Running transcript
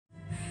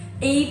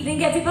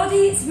Evening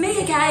everybody, it's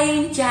me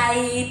again,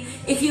 Jayne.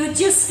 If you were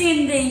just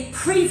in the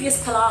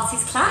previous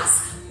Pilates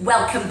class,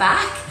 welcome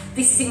back.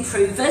 This is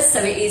Improvers,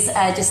 so it is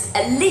just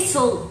a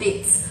little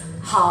bit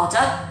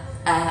harder,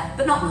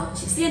 but not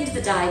much. It's the end of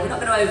the day, we're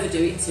not going to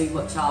overdo it too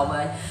much, are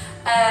we?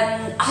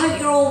 I hope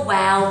you're all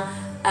well,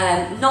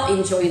 not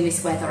enjoying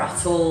this weather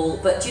at all,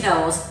 but you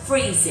know, I was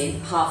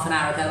freezing half an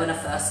hour ago when I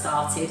first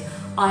started.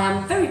 I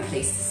am very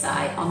pleased to say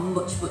I'm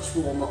much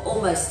warmer,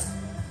 almost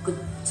good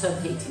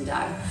turn heating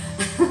down,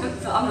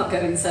 but I'm not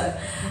going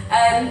to.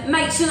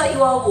 Make sure that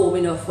you are warm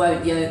enough,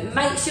 won't you?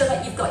 Make sure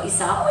that you've got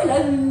yourself, oh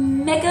hello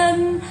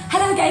Megan,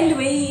 hello again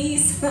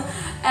Louise.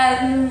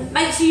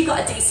 Make sure you've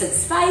got a decent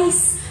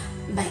space,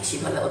 make sure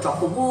you've got a little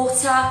drop of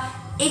water.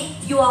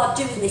 If you are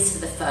doing this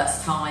for the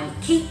first time,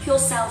 keep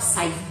yourself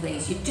safe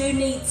please. You do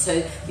need to,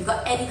 if you've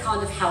got any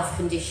kind of health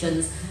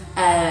conditions,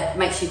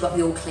 make sure you've got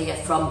the all clear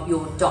from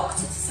your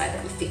doctor to say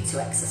that you're fit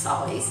to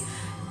exercise.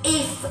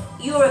 If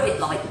you're a bit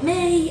like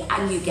me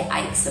and you get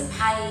aches and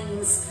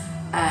pains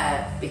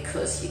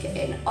because you're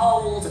getting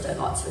old, I don't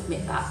like to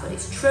admit that, but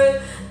it's true,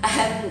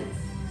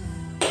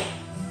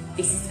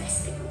 this is the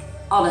best thing,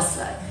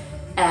 honestly.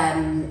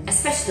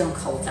 Especially on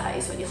cold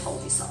days when you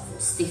hold yourself all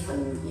stiff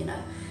and, you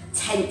know,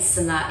 tense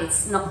and that,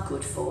 it's not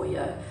good for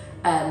you.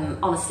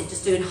 Honestly,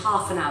 just doing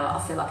half an hour, I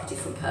feel like a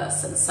different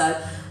person. So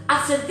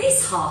after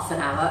this half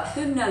an hour,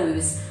 who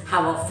knows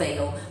how I'll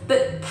feel,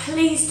 but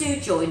please do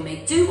join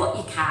me, do what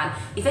you can.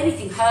 If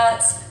anything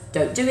hurts,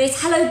 don't do it.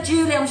 Hello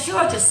Julie, I'm sure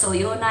I just saw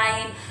your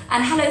name.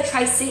 And hello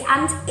Tracy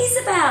and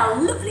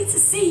Isabel, lovely to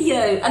see you.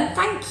 And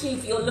thank you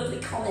for your lovely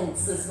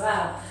comments as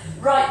well.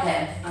 Right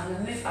then, I'm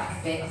going to move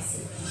back a bit. I'll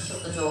see if I can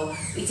shut the door.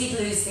 We did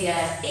lose the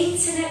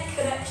internet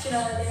connection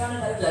earlier. I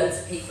know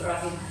loads of people are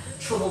having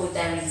trouble with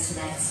their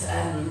internet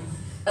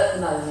at the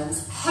moment.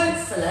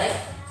 Hopefully,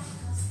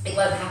 it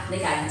won't happen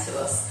again to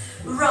us.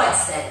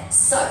 Right then,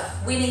 so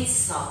we need to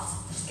start.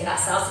 Just get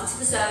ourselves into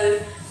the zone,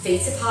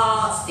 feet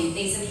apart, feet,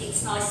 knees and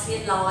hips nicely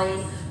in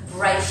line,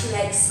 brace your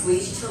legs,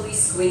 squeeze your tummies,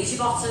 squeeze your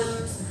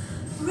bottoms,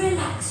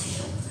 relax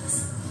your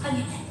shoulders and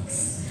your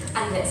legs.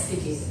 And let's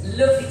begin.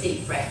 Lovely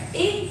deep breath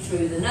in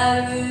through the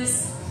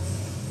nose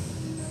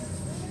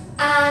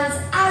and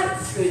out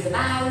through the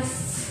mouth.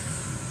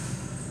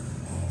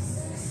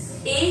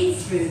 In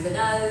through the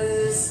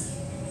nose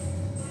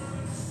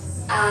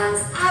and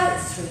out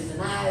through the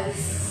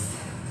mouth.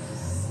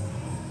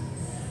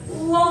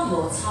 One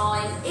more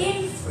time,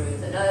 in through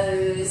the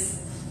nose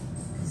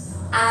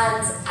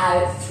and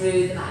out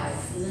through the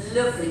mouth.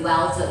 Lovely,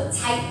 well done.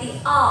 Take the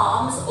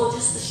arms or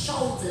just the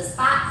shoulders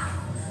back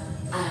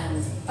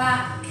and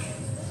back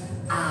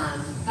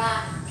and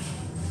back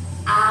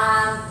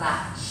and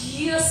back.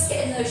 Just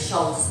getting those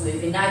shoulders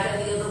moving. Now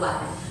go the other way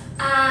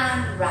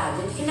and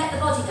round. And you can let the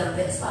body go a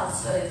bit as well,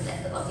 so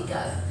let the body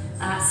go.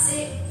 That's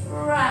it,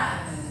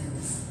 round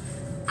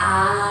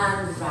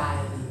and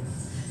round.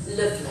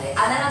 Lovely. And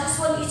then I just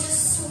want you to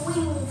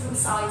swing from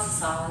side to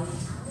side.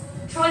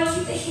 Try and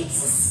keep the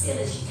hips as still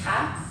as you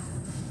can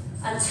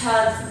and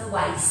turn from the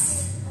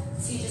waist.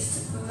 So you're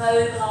just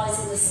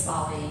mobilising the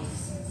spine.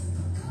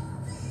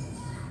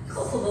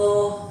 Couple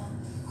more.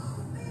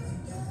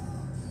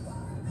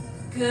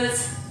 Good.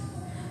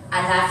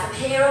 And now from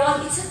here I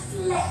want you to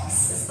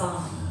flex the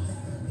spine.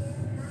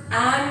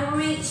 And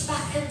reach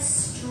back and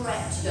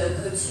stretch. Don't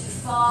go too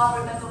far.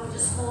 Remember we're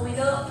just warming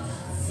up.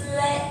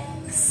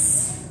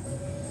 Flex.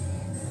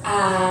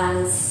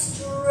 And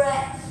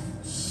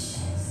stretch.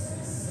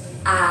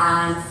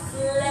 And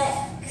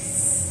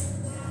flex.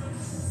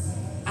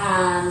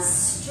 And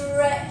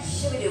stretch.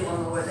 Shall we do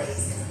one more of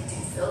these? Because they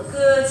do feel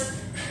good.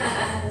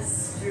 And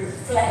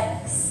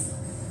flex.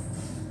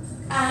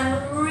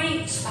 And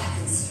reach back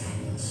and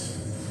stretch.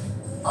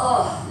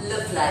 Oh,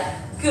 lovely.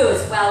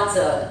 Good, well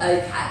done.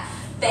 Okay.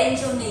 Bend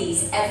your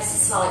knees ever so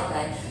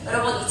slightly, but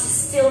I want you to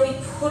still be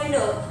pulling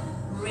up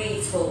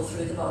really tall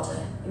through the body.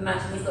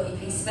 Imagine you've got your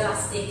piece of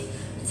elastic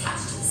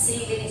attached to the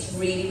ceiling, it's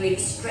really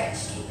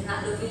stretched, keeping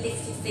that lovely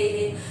lifted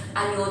feeling,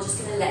 and you're just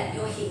going to let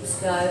your hips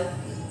go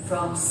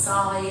from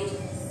side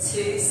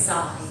to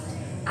side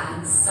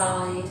and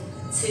side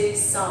to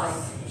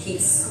side.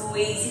 Keep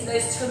squeezing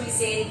those tummies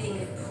in,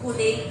 think of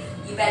pulling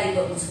your belly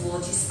button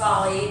towards your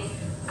spine,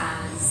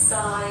 and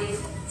side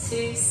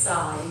to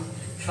side.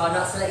 Try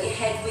not to let your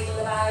head wiggle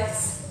about.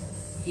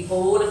 Keep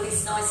all of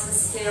this nice and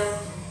still.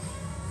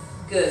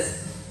 Good.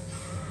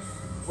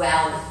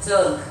 Well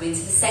done. Come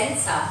into the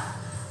centre.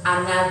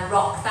 And now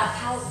rock that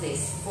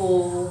pelvis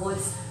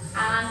forwards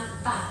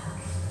and back.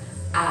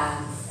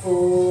 And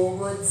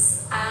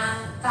forwards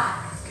and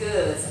back.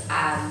 Good.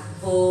 And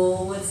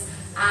forwards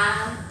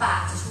and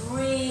back. Just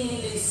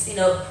really loosening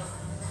up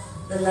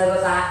the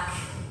lower back,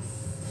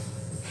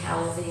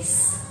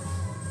 pelvis.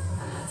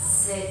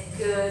 That's it.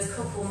 Good.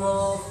 Couple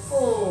more.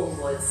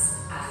 Forwards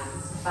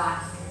and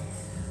back.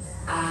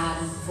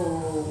 And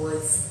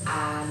forwards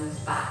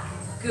and back.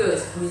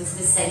 Good. Come into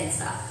the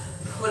centre.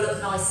 Pull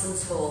up nice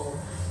and tall.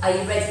 Are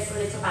you ready for a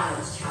little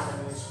balance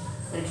challenge?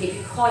 I'm going to keep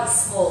it quite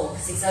small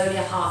because it's only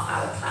a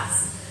half-hour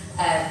class.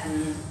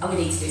 And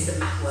we need to do some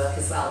mat work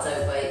as well,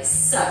 don't we?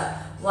 So,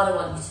 what I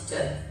want you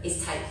to do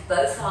is take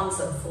both arms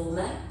up for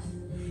me.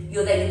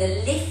 You're then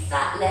going to lift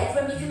that leg.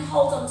 Remember, you can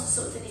hold on to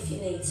something if you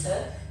need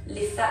to.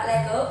 Lift that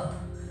leg up,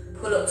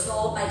 pull up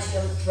tall, make sure you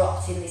haven't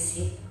dropped in this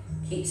hip.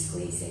 Keep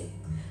squeezing.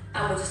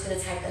 And we're just going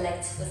to take the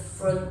leg to the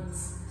front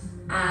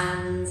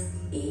and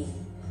in,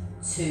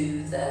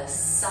 to the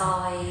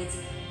side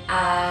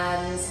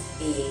and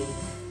in,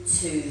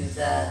 to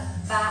the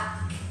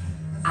back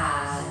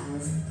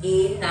and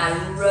in.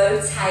 Now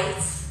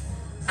rotate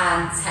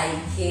and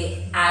take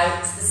it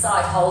out to the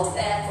side. Hold it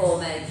there for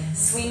me.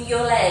 Swing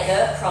your leg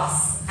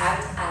across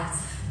and out.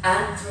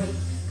 And 3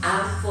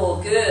 and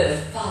 4. Good.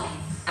 5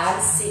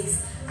 and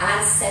 6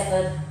 and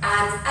 7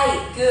 and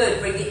 8. Good.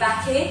 Bring it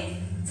back in.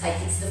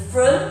 Take it to the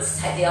front.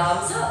 Take the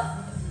arms up.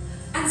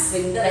 And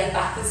swing the leg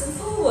backwards and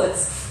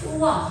forwards.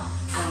 1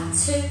 and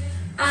 2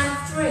 and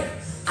 3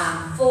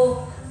 and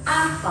 4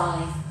 and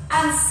 5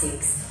 and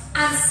 6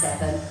 and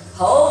 7.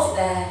 Hold it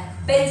there.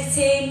 Bend it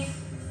in.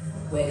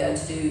 We're going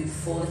to do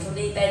 4 little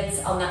knee bends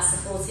on that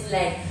supporting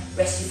leg.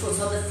 Rest your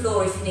foot on the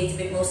floor if you need a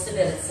bit more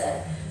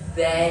stability.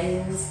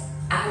 Bend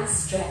and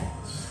stretch.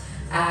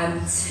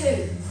 And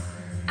 2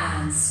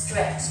 and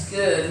stretch.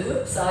 Good.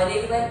 Whoops, I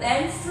nearly went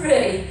then.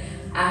 3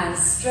 and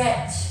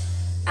stretch.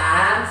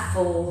 And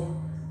 4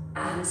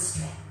 and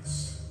stretch.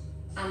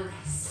 And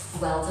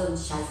rest. Well done.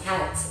 Shake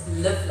out.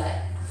 Lovely.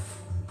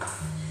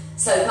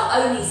 So not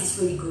only is this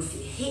really good for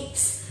your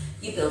hips,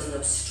 you're building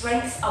up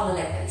strength on the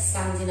leg that you're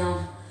standing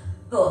on,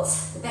 but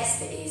the best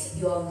bit is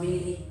you are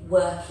really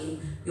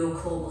working your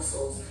core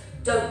muscles.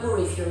 Don't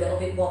worry if you're a little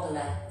bit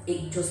wobbly,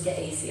 it does get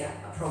easier,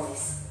 I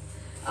promise.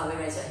 Are we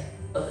ready?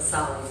 Other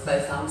side,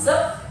 both arms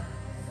up.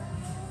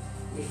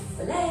 Lift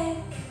the leg,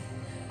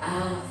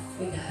 and off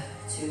we go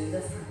to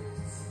the front,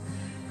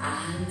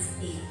 and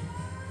in,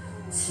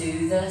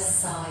 to the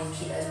side,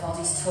 keep those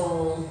bodies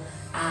tall,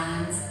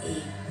 and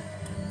in,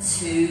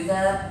 to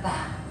the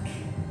back,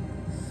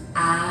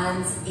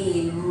 and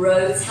in,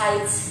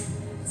 rotate.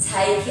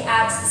 Take it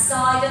out to the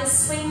side and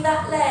swing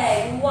that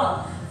leg.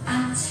 1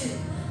 and 2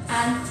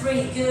 and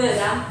 3. Good.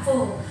 And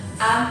 4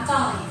 and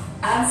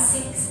 5 and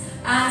 6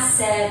 and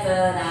 7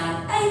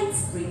 and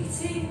 8. Bring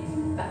it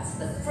in. Back to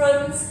the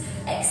front.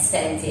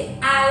 Extend it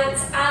out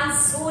and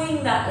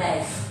swing that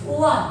leg.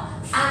 1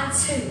 and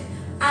 2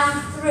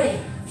 and 3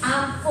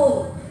 and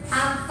 4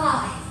 and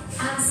 5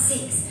 and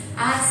 6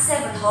 and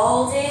 7.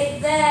 Hold it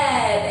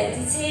there.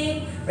 Bend it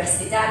in.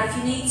 Rest it down if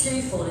you need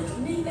to. 4 little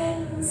knee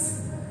bends.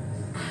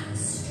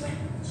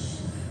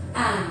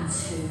 And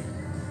 2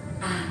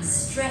 and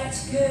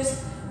stretch. Good.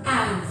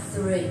 And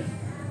 3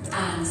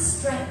 and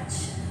stretch.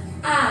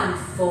 And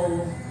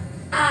 4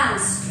 and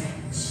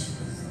stretch.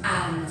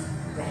 And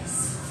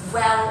rest.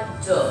 Well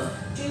done.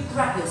 Do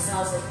grab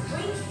yourselves a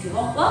drink if you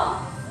want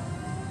one.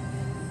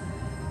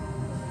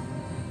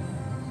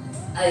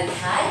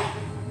 Okay.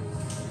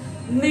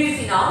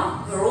 Moving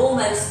on, we're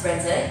almost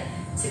ready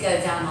to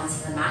go down onto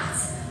the mat.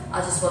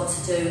 I just want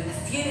to do a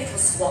few little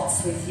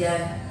squats with you.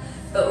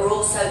 But we're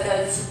also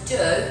going to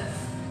do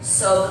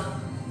some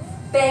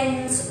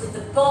bends with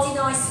the body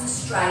nice and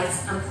straight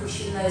and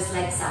pushing those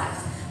legs out.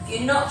 If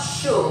you're not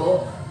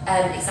sure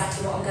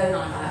exactly what I'm going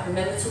on about,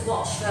 remember to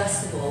watch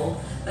first of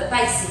all. But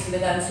basically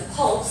we're going to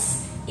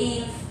pulse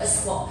in a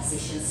squat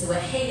position. So we're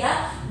here,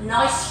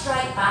 nice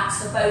straight back,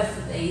 so both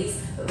of these.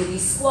 But with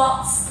these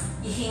squats,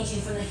 you're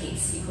hinging from the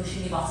hips, so you're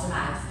pushing your bottom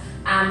out.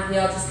 And we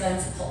are just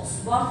going to pulse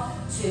 1,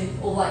 2,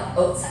 all the way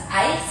up to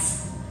 8.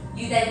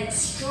 You then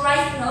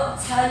straighten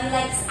up, turn your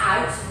legs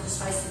out, so we'll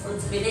just face the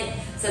front a minute,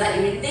 so that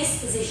you're in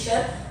this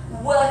position,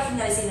 working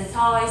those inner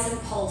thighs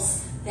and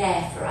pulse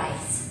there for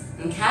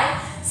 8. Okay?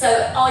 So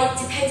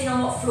depending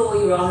on what floor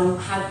you're on and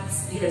how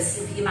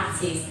slippery your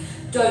mat is,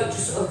 don't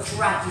just sort of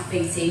drag your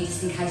feet in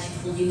just in case you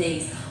pull your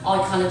knees.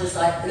 I kind of just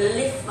like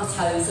lift my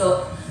toes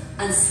up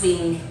and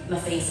swing my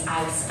feet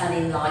out and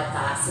in like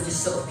that. So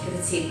just sort of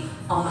pivoting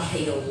on my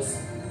heels.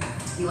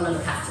 You want to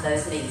look after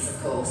those knees,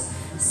 of course.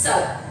 So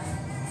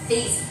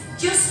feet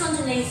just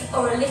underneath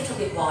or a little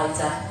bit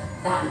wider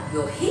than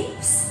your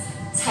hips.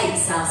 Take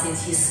yourselves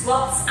into your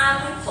squats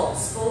and we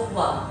pulse for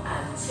 1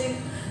 and 2,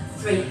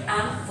 3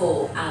 and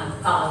 4 and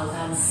 5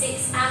 and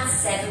 6 and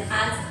 7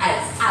 and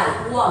 8.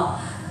 Out.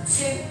 1,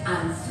 2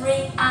 and 3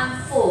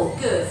 and 4.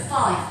 Good.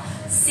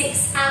 5,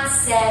 6 and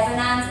 7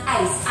 and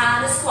 8.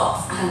 And a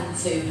squat. And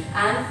 2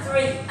 and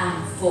 3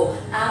 and 4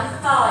 and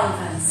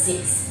 5 and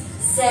 6,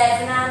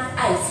 7 and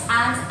 8.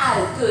 And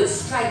out. Good.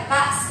 Straight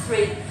backs.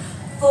 3,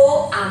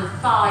 4 and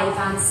 5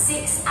 and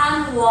 6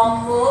 and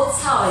one more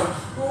time.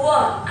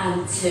 1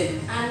 and 2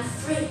 and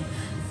 3,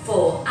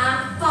 4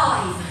 and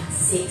 5 and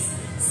 6,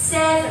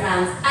 7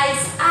 and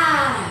 8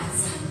 and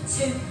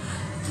 2,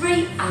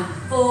 3 and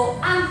 4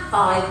 and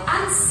 5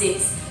 and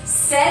 6,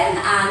 7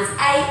 and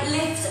 8.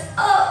 Lift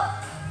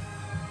up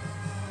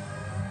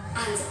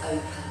and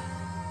open.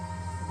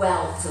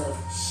 Well done.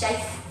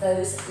 Shake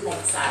those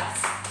legs out.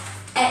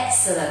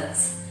 Excellent.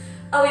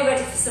 Are we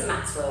ready for some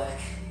mat work?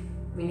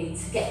 We need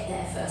to get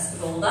there first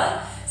of all though.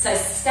 So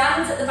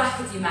stand at the back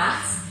of your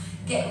mat.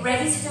 Get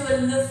ready to do a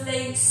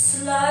lovely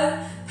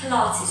slow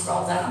Pilates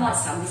roll down. I might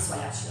stand this way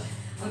actually.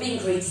 I'm being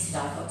greedy today,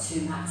 I've got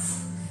 2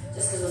 mats.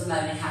 Just because I was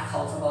moaning how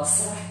cold I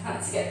was, so I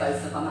had to get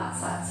both of my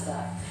mats out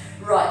today.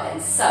 Right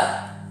then, so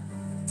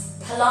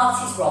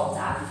Pilates roll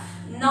down,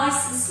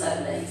 nice and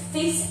slowly,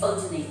 feet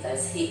underneath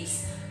those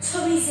hips,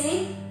 tummies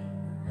in,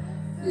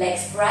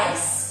 legs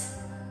braced,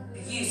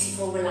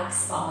 beautiful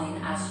relaxed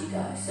spine as you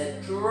go.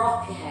 So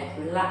drop your head,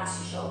 relax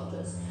your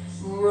shoulders,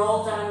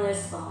 roll down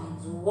those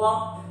spines,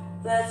 1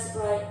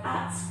 vertebrae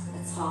at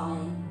a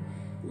time.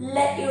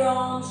 Let your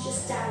arms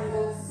just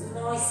dangle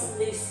nice and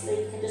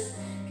loosely. You can just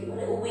give a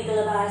little wiggle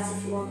about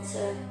if you want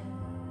to.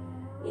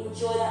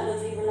 Enjoy that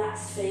lovely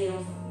relaxed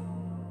feel.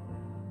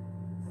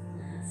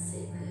 That's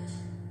it, good.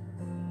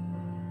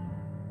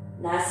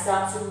 Now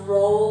start to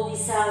roll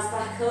yourselves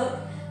back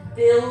up,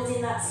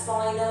 building that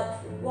spine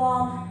up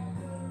 1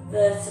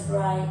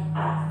 vertebrae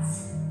at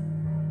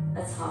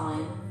a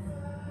time.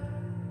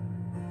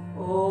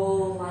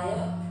 All the way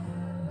up.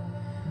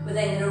 We're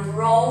then going to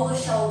roll the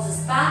shoulders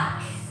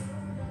back,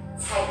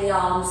 take the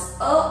arms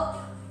up,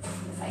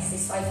 face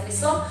this way for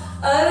this one,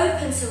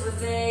 open to a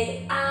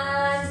V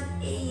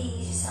and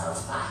ease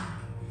yourselves back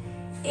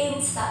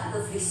into that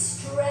lovely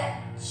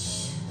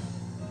stretch.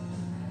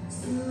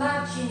 Just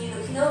imagine you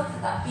looking up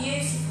at that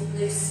beautiful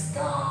blue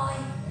sky.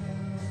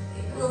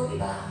 It will be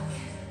back.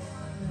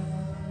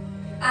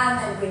 And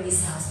then bring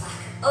yourselves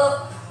back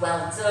up,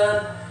 well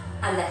done,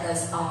 and let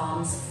those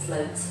arms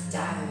float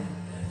down.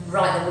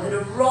 Right then, we're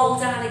going to roll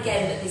down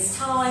again, but this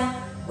time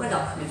we're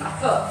not coming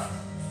back up.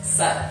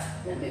 So,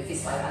 I'm going to move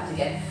this way around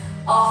again.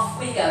 Off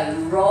we go,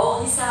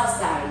 roll yourselves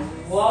down,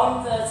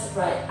 1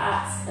 vertebrae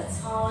at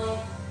a time,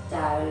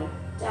 down,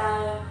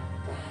 down,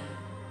 down,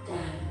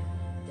 down,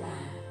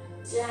 down,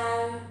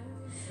 down.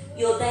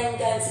 You're then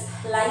going to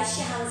place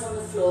your hands on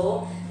the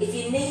floor. If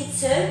you need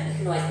to, you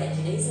can always bend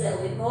your knees a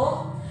little bit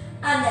more,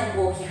 and then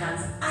walk your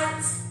hands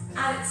out,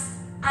 out,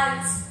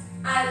 out,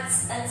 out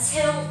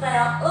until they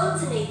are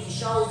underneath your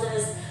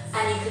shoulders,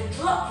 and you can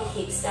drop your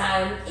hips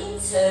down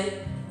into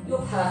your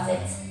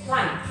perfect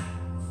plank.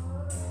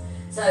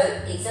 So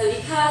it's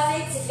only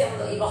perfect if you haven't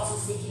got your bottom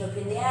sticking up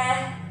in the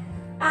air,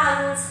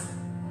 and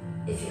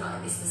if you're not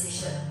in this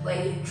position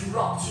where you've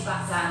dropped your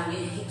back down and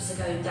your hips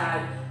are going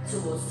down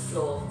towards the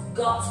floor.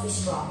 Got to be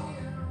strong.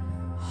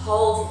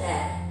 Hold it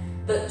there,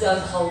 but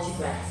don't hold your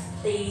breath.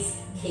 Please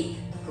keep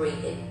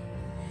breathing.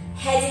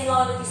 Head in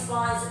line with your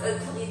spine, so don't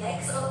pull your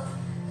legs up.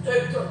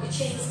 Don't drop your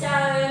chins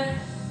down.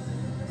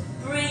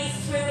 Breathe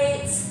through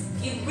it.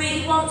 If you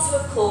really want to,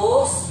 of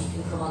course, you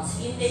can come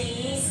onto your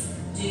knees.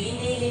 Do your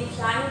kneeling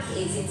plank.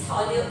 It's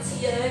entirely up to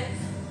you.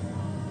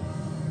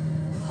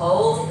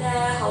 Hold it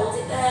there, hold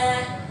it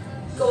there.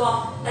 Go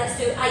on, let's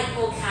do 8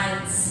 more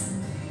counts.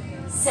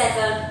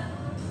 7,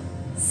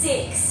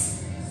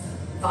 6,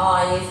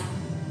 5,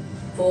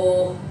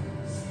 4,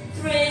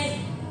 3,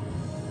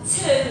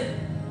 2,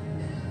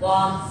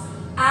 1.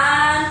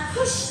 And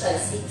push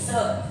those hips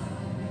up.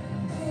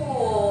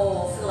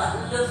 Oh, feel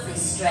that lovely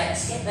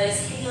stretch. Get those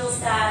heels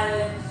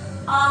down,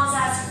 arms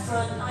out in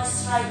front, nice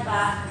straight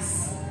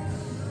backs.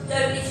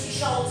 Don't lift your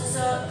shoulders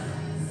up.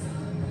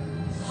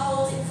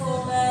 Hold it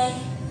for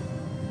me.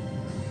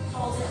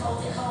 Hold it,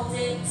 hold it, hold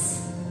it.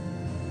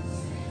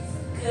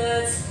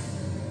 Good.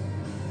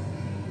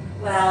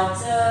 Well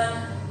done.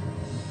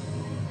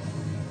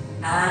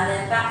 And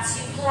then back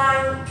to your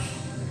plank.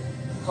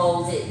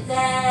 Hold it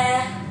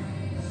there.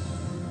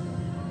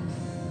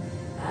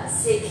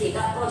 That's it, keep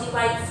that body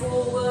weight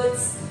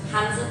forwards,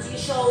 hands under your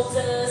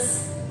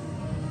shoulders.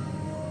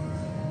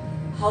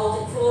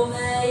 Hold it for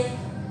me.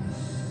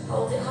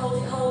 Hold it,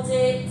 hold it, hold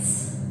it.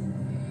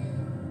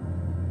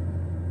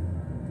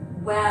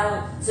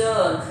 Well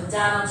done. Come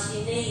down onto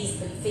your knees,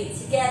 put your feet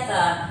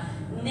together,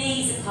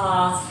 knees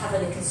apart, have a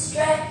little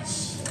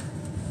stretch.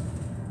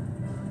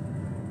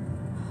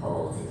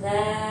 Hold it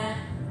there.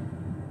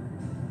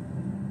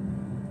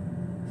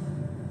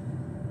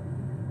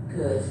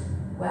 Good.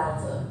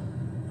 Well done.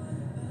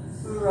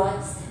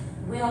 Right,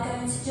 we are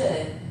going to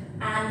do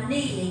our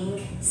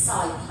kneeling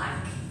side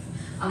plank.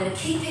 I'm going to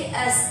keep it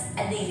as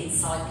a kneeling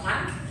side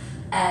plank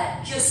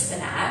just for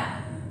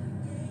now,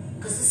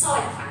 because the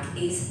side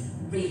plank is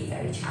really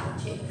very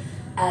challenging,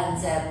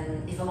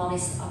 and if I'm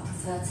honest, I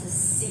prefer to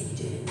see you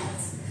doing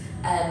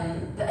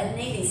that. But a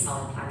kneeling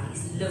side plank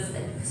is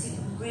lovely because it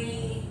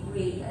really,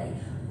 really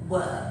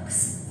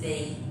works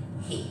the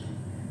hip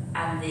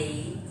and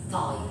the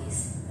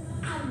thighs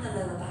and the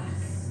lower back.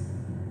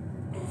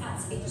 In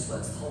fact, it just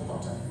works the whole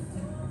body.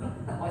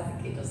 I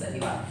think it does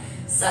anyway.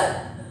 So,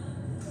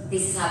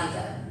 this is how we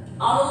go.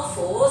 On all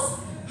fours,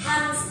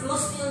 hands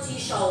must be under your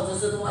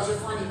shoulders, otherwise you'll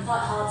find it quite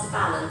hard to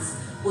balance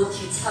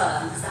once you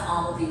turn, because that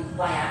arm will be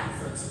way out in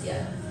front of you.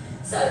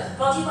 So,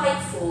 body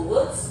weight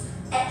forwards,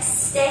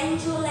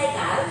 extend your leg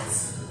out.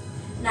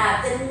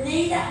 Now, the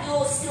knee that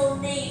you're still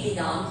kneeling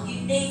on,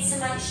 you need to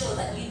make sure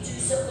that you do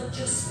sort of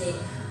adjust it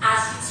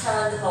as you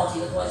turn the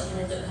body, otherwise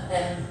you're going to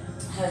end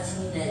up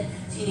hurting your knee.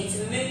 So you need to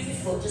move your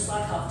foot just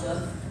like I've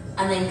done,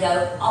 and then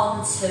go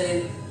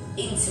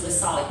into a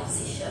side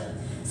position.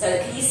 So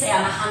can you see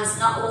how my hand's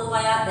not all the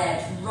way out there,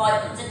 it's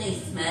right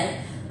underneath me,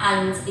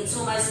 and it's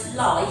almost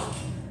like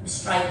a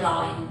straight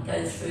line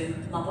going through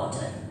my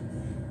body.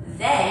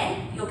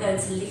 Then you're going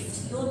to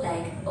lift your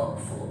leg up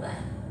for me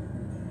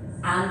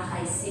and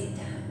place it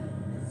down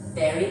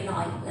very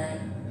lightly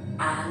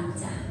and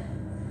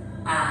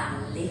down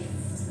and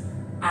lift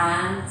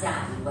and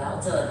down.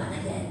 Well done. And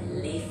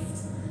again,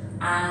 lift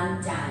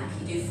and down.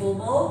 Can you do 4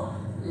 more?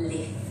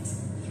 Lift.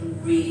 You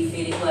can really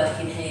feel it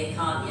working here,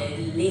 can't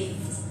you?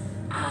 Lift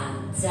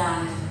and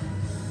down.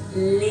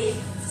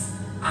 Lift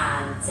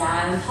and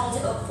down. Hold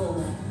it up for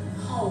me.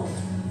 Hold.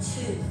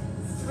 2,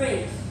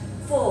 3,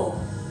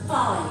 4,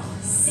 5,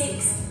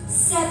 6,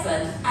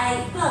 7,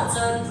 8. Well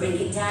done. Bring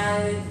it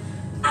down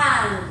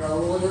and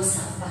roll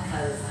yourself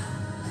back over.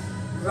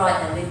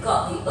 Right then, we've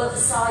got the other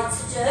side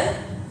to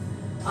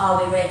do.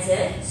 Are we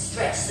ready?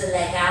 Stretch the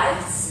leg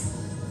out.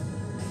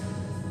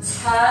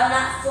 Turn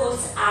that foot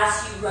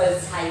as you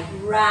rotate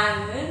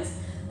round.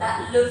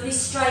 That lovely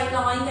straight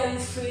line going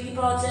through your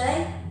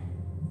body.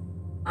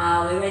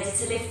 Are we ready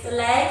to lift the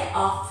leg?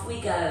 Off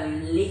we go.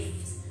 Lift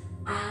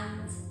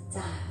and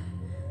down.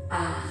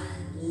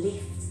 And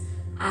lift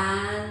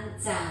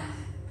and down.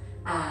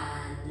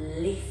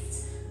 And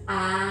lift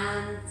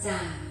and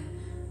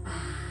down.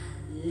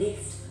 And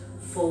lift.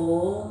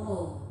 4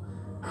 more.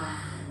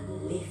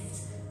 And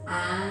lift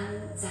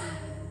and down.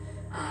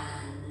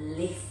 And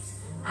lift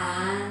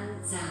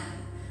and down,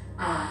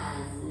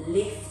 and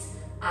lift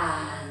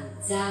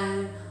and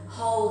down.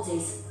 Hold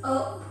it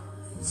up.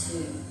 2,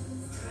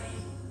 3,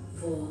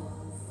 4,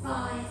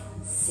 5,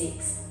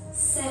 6,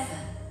 7,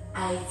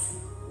 8.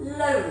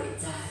 Lower it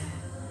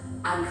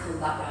down and come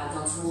back round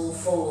onto all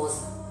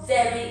 4s.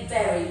 Very,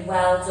 very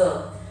well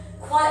done.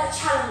 Quite a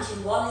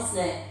challenging one, isn't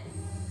it?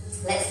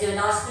 Let's do a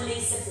nice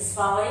release of the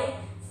spine.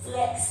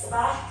 Flex the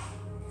back,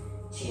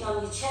 chin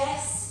on your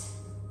chest.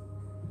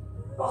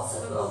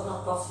 Bottom, oh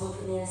not bottom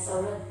up in here,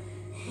 sorry.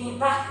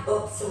 Back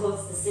up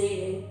towards the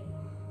ceiling.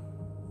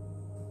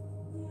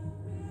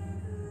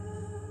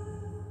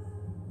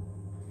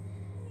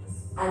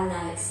 And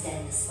now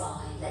extend the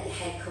spine, let your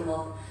head come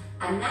up,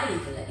 and now you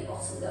can let your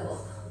bottom go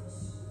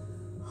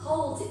up.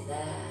 Hold it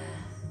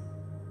there.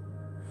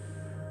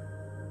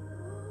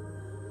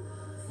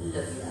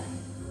 Lovely.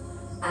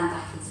 And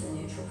back into a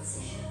neutral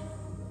position.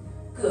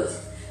 Good.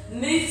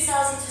 Move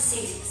yourselves into a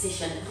seated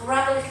position.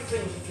 Grab a little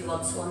drink if you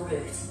want to en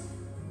route.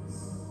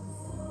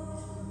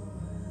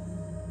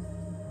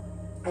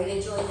 Are you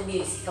enjoying the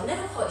music? I'm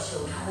never quite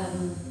sure how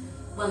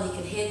well you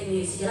can hear the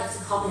music. You'll have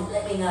to comment,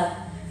 let me know.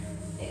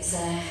 It's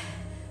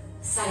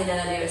saying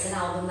earlier, it's an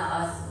album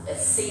that a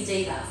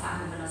CD that I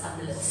found when I was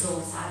having a little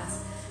sort out.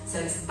 So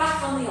it's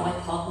back on the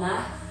iPod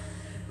now.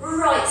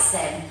 Right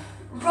then,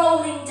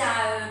 rolling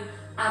down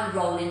and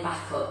rolling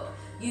back up.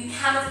 You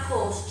can of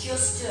course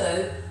just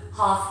do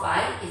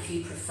halfway if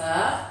you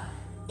prefer.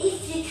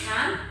 If you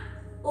can,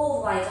 all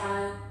the way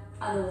down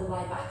and all the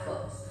way back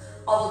up.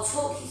 I will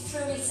talk you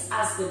through it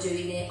as we're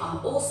doing it.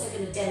 I'm also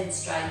going to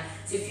demonstrate,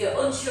 so if you're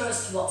unsure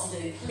as to what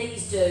to do,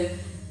 please do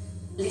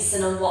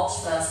listen and watch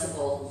first of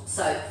all.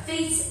 So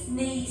feet,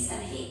 knees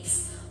and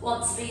hips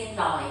want to be in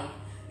line.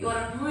 You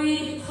want to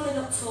really be pulling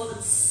up tall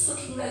and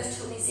sucking those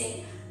tummies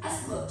in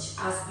as much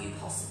as you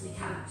possibly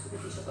can. So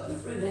which I've got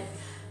enough room there.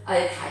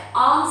 Okay,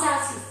 arms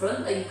out in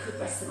front, though you could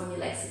rest them on your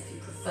legs if you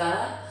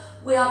prefer.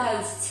 We are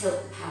going to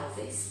tilt the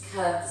pelvis,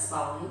 curve the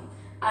spine,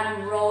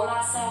 and roll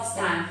ourselves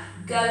down,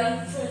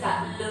 going through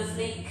that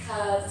lovely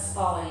curved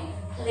spine.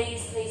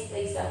 Please, please,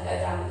 please don't go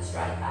down with a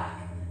straight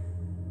back.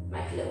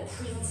 Make a little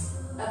print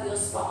of your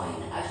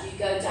spine as you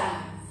go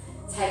down.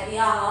 Take the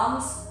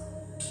arms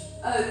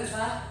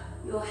over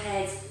your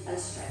head and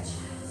stretch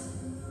out.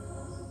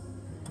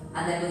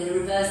 And then we're going to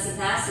reverse it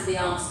now, so the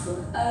arms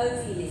come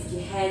over, you lift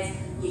your head,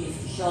 you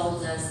lift your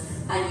shoulders,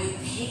 and you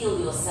peel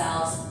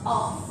yourselves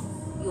off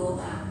your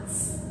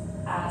mats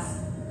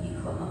as you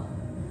come up.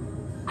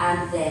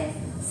 And then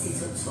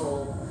sit up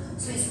tall.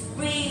 So it's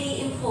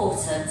really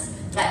important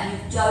that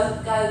you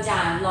don't go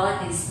down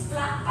like this,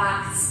 flat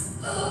backs.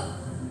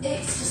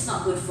 It's just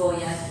not good for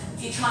you.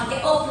 If you try and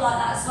get up like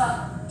that as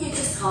well, you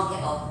just can't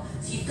get up.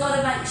 So you've got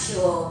to make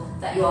sure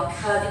that you are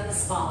curving the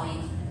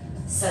spine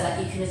so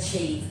that you can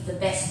achieve the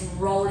best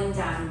rolling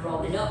down and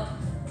rolling up.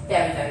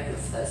 Very, very good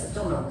for those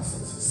abdominal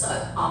muscles. So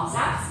arms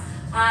out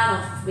and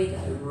off we go,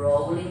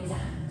 rolling down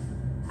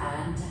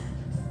and down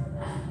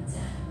and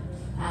down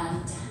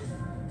and down.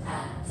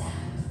 And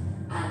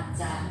down, and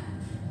down,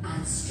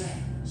 and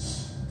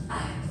stretch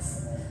out.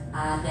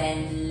 And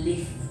then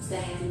lift the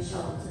head and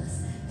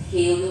shoulders.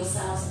 Peel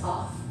yourselves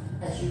off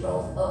as you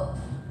roll up,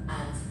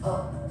 and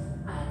up,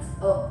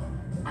 and up,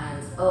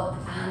 and up,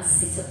 and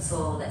sit up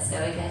tall. Let's go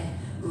again.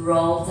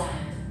 Roll down,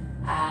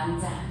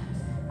 and down,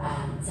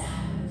 and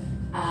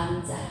down,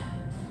 and down,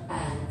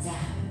 and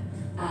down,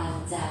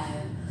 and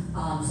down.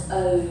 Arms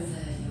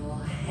over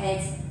your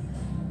head,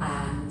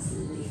 and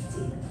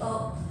lifting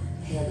up.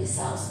 Peel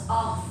yourselves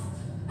off,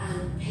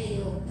 and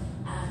peel,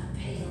 and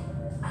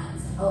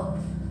up,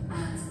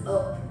 and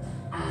up,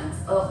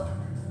 and up,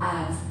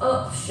 and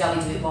up. Shall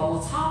we do it one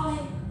more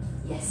time?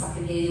 Yes, I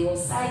can hear you all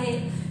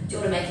saying. Do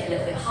you want to make it a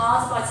little bit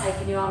harder by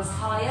taking your arms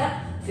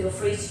higher? Feel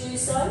free to do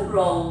so.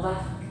 Roll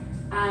back,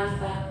 and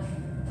back,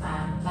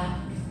 and back,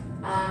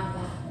 and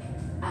back,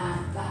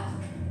 and back,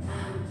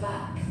 and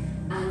back,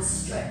 and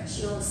stretch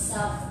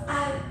yourself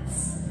out.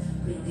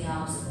 Bring the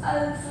arms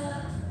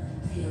over,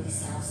 peel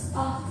yourselves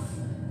off,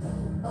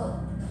 roll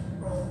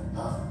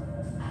up,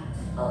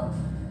 and up,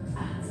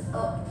 and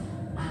up,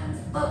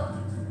 and up,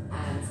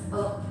 and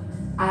up,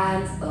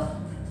 and up.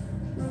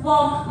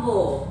 One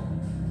more,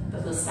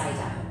 but we'll stay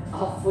down.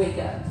 Off we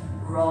go.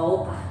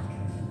 Roll back,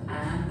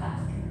 and back,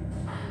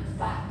 and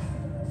back,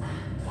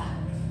 and back,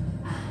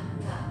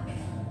 and back,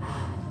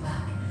 and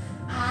back,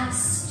 and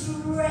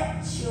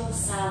stretch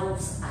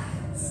yourselves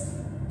out.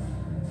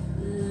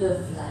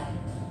 Lovely.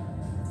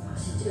 I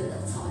should do a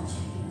little time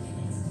check in a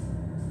minute.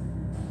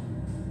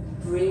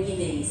 Bring your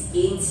knees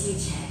into your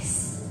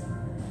chest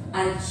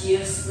and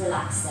just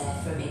relax there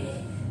for a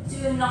minute. Do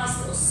a nice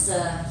little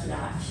circular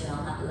action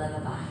on that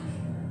lower back.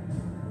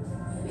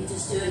 Let me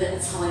just do a little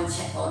time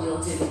check while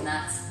you're doing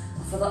that.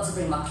 I forgot to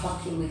bring my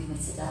clock in with me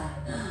today.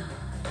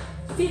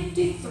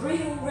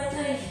 53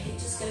 already. It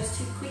just goes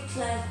too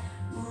quickly.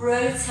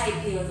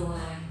 Rotate the other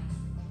way.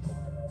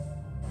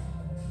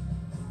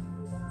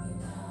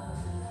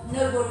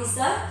 No worries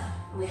though,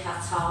 we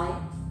have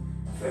time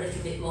for a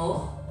little bit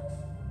more.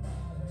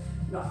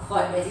 Not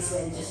quite ready to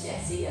end just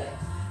yet, are you?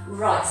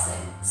 Right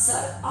then, so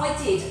I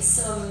did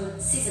some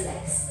scissor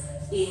legs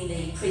in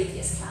the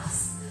previous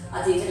class.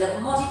 I did a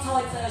little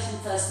modified version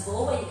first of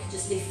all, where you could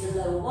just lift the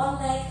lower one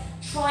leg,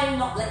 try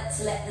not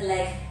to let the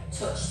leg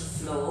touch the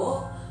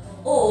floor,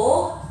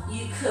 or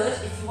you could,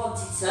 if you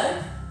wanted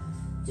to,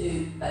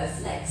 do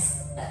both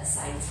legs at the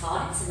same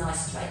time. It's a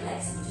nice straight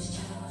leg, so we just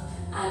change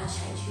and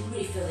change. You can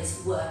really feel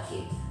this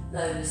working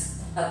those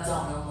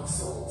abdominal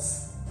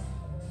muscles.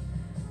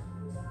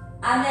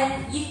 And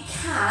then you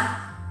can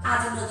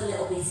add another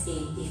little bit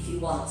in if you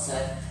want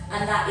to,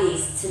 and that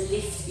is to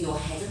lift your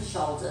head and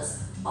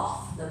shoulders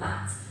off the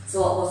mat. So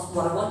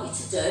what I want you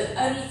to do,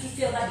 only if you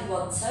feel that you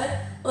want to,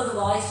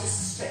 otherwise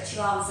just stretch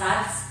your arms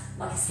out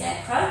like a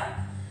scarecrow.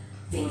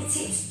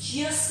 Fingertips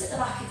just at the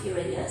back of your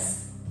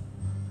ears.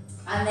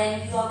 And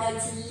then you are going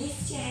to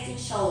lift your head and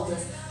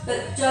shoulders,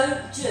 but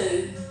don't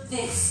do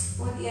this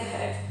with your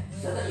head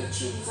so that your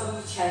chin is on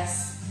your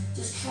chest.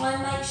 Just try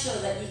and make sure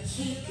that you're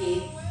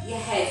keeping your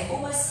head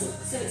almost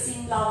so it's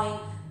in line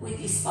with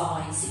your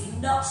spine, so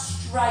you're not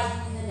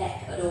straining the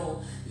neck at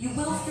all. You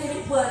will feel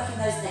it working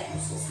those neck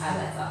muscles,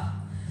 however.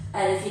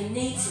 And if you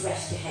need to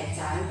rest your head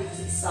down because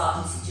it's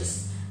starting to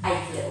just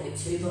ache a little bit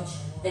too much,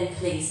 then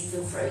please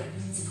feel free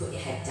to put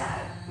your head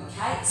down.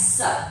 Okay,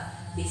 so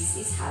this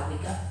is how we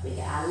go. We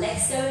get our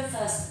legs going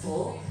first of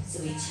all,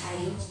 so we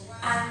change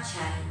and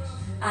change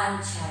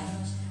and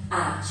change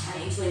and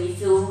change. When you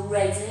feel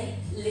ready,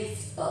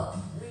 lift up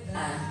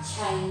and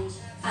change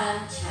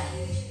and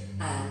change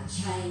and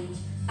change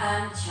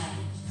and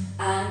change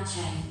and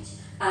change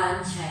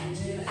and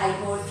change. Do 8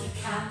 more if you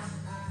can.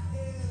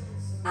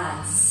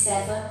 And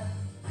 7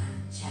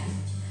 and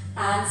change.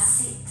 And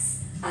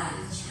 6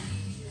 and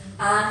change.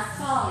 And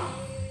 5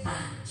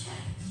 and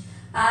change.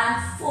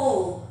 And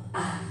 4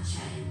 and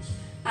change.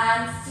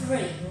 And 3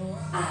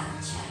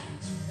 and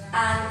change.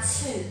 And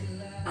 2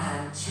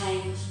 and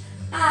change.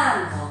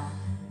 And 1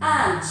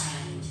 and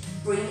change.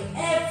 Bring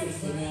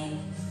everything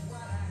in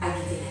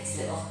and give your legs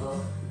a little hug.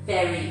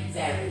 Very,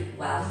 very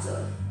well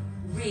done.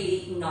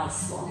 Really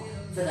nice one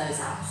for those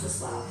abs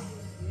as well.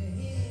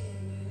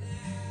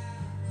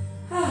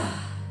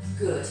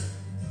 Good.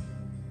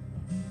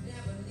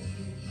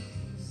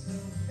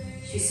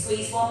 Should we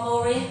squeeze one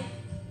more in?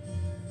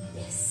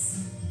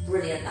 Yes.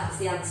 Brilliant. That was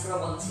the answer I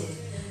wanted.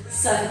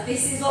 So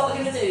this is what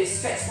we're going to do.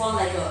 Stretch one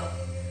leg up.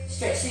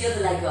 Stretch the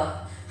other leg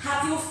up.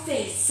 Have your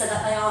feet so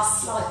that they are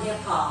slightly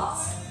apart.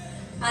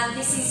 And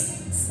this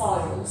is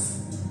spirals.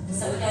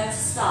 So we're going to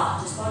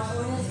start just by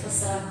drawing a little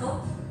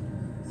circle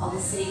on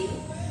the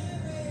ceiling.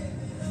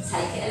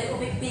 Take it a little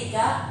bit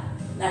bigger.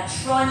 Now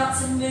try not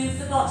to move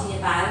the body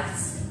about.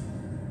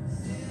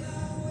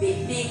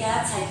 Bit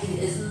bigger, taking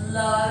it as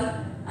low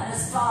and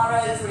as far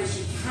over as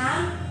you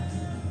can.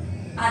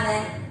 And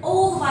then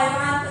all the way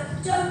around,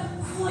 but don't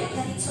quite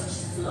let it touch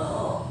the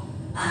floor.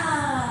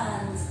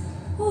 And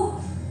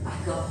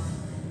back up.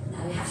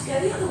 Now we have to go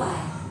the other way.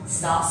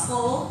 Start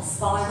small,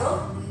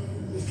 spiral,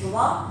 little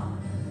one.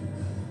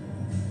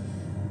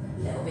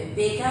 A little bit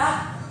bigger.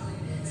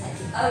 Take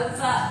it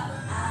over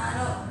and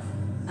up.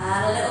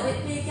 And a little bit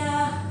bigger.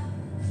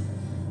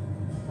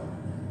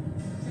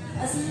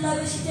 As low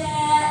as you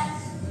dare.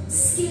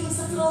 Skims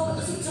the floor but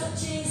doesn't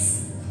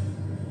touches.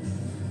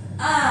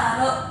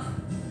 And up.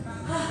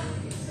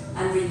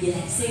 And bring your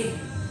legs in.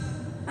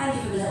 And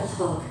give them a little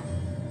hug.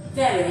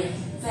 Very,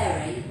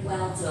 very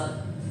well done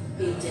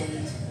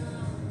indeed.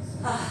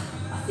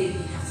 I think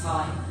we have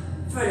time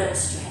for a little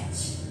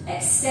stretch.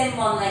 Extend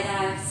one leg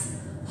out.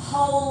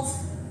 Hold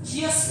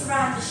just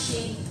around the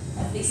shin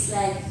of this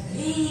leg.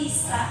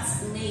 Ease that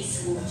knee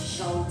towards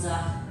your shoulder.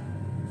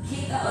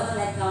 Keep that other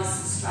leg nice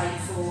and straight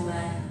for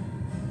me.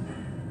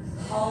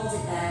 Hold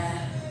it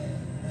there.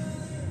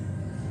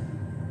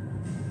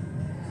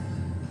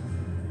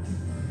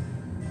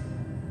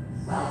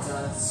 Well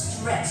done.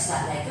 stretch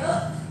that leg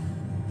up.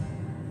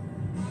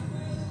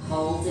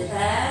 Hold it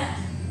there.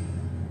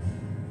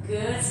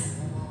 Good.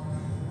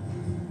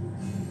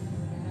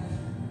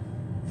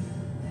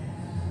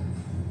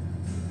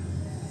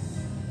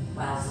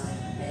 Well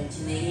done. Bend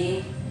your knee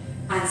in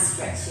and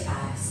stretch it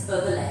out.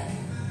 Other leg.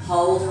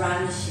 Hold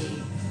around the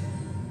shin.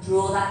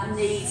 Draw that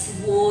knee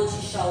towards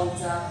your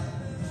shoulder.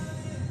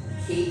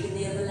 Keeping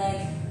the other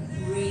leg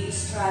really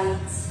straight.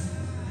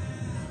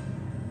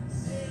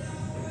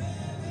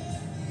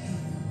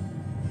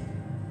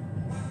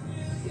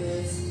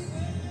 Good.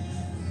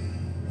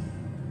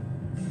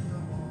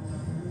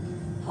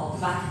 Hold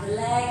the back of the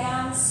leg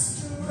and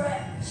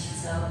stretch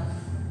it up.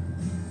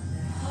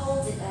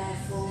 Hold it there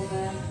for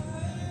me.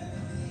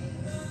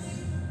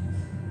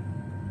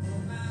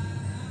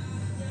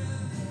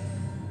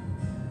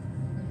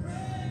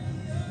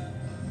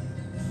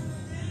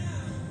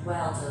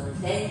 Well done.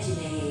 Bend your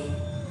knee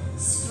in.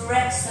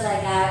 Stretch the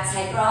leg out.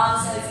 Take your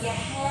arms over your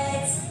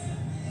head.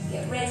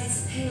 Get ready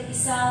to peel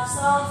yourselves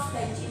off.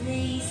 Bend your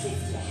knees.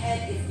 Lift your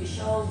head. Lift your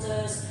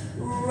shoulders.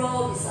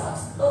 Roll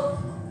yourselves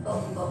up,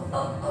 up, up, up,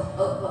 up,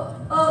 up,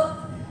 up,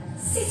 up.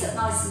 Sit up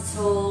nice and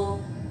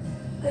tall.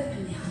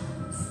 Open the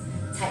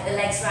arms. Take the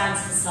legs round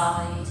to the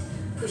side.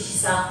 Push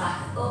yourself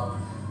back up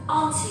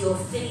onto your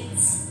feet.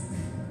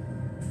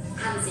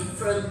 Hands in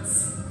front.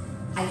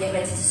 And get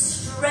ready to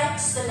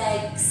stretch the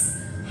legs.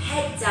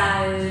 Head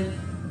down.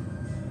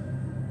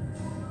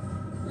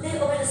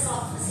 Little bit of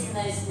softness in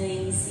those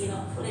knees, so you're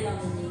not pulling on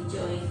the knee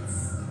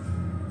joints.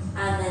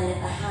 And then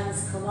let the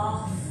hands come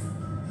off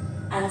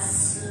and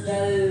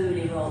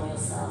slowly roll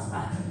yourselves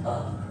back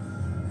up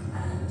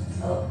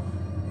and up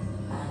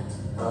and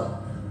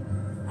up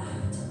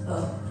and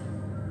up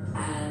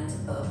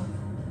and up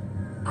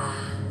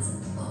and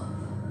up.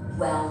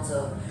 Well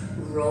done.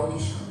 Roll your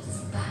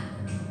shoulders back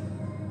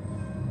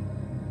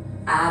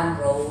and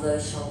roll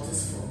those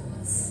shoulders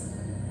forwards.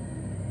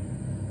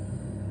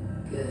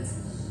 Good.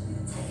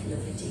 Take a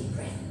lovely deep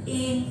breath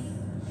in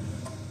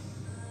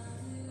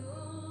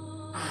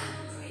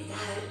and breathe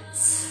out.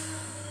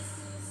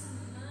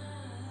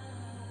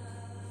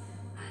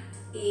 And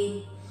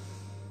in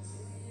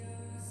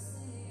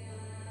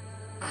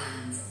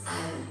and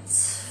out.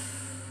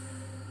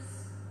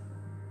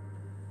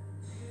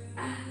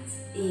 And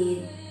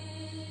in.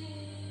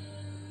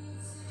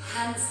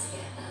 Hands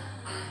together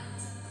and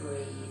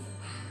breathe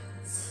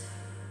out.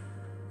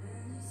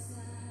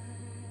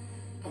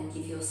 And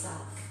give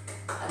yourself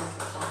a little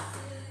clap.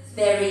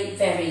 Very,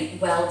 very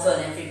well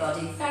done,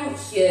 everybody. Thank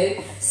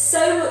you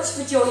so much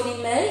for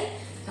joining me.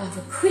 I'll have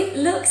a quick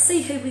look,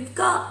 see who we've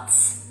got.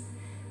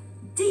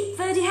 Deep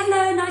Birdie,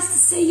 hello, nice to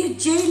see you.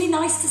 Julie,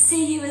 nice to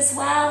see you as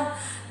well.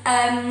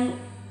 I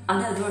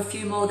know there are a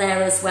few more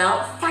there as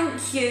well.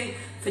 Thank you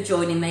for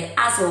joining me.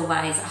 As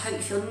always, I hope you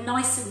feel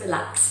nice and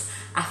relaxed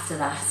after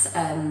that,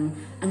 and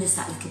just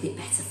that little bit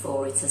better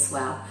for it as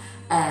well.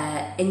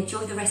 Enjoy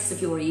the rest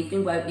of your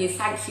evening, won't you?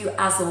 Thank you,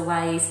 as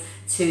always,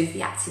 to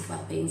the Active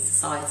Wellbeing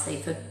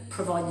Society for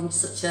providing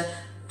such a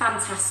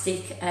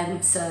fantastic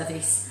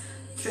service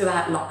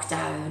throughout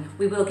lockdown.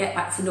 We will get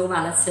back to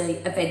normality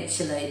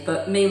eventually,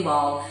 but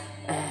meanwhile,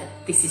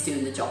 this is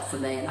doing the job for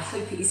me, and I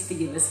hope it is for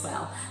you as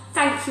well.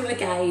 Thank you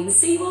again.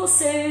 See you all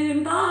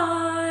soon.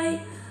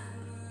 Bye.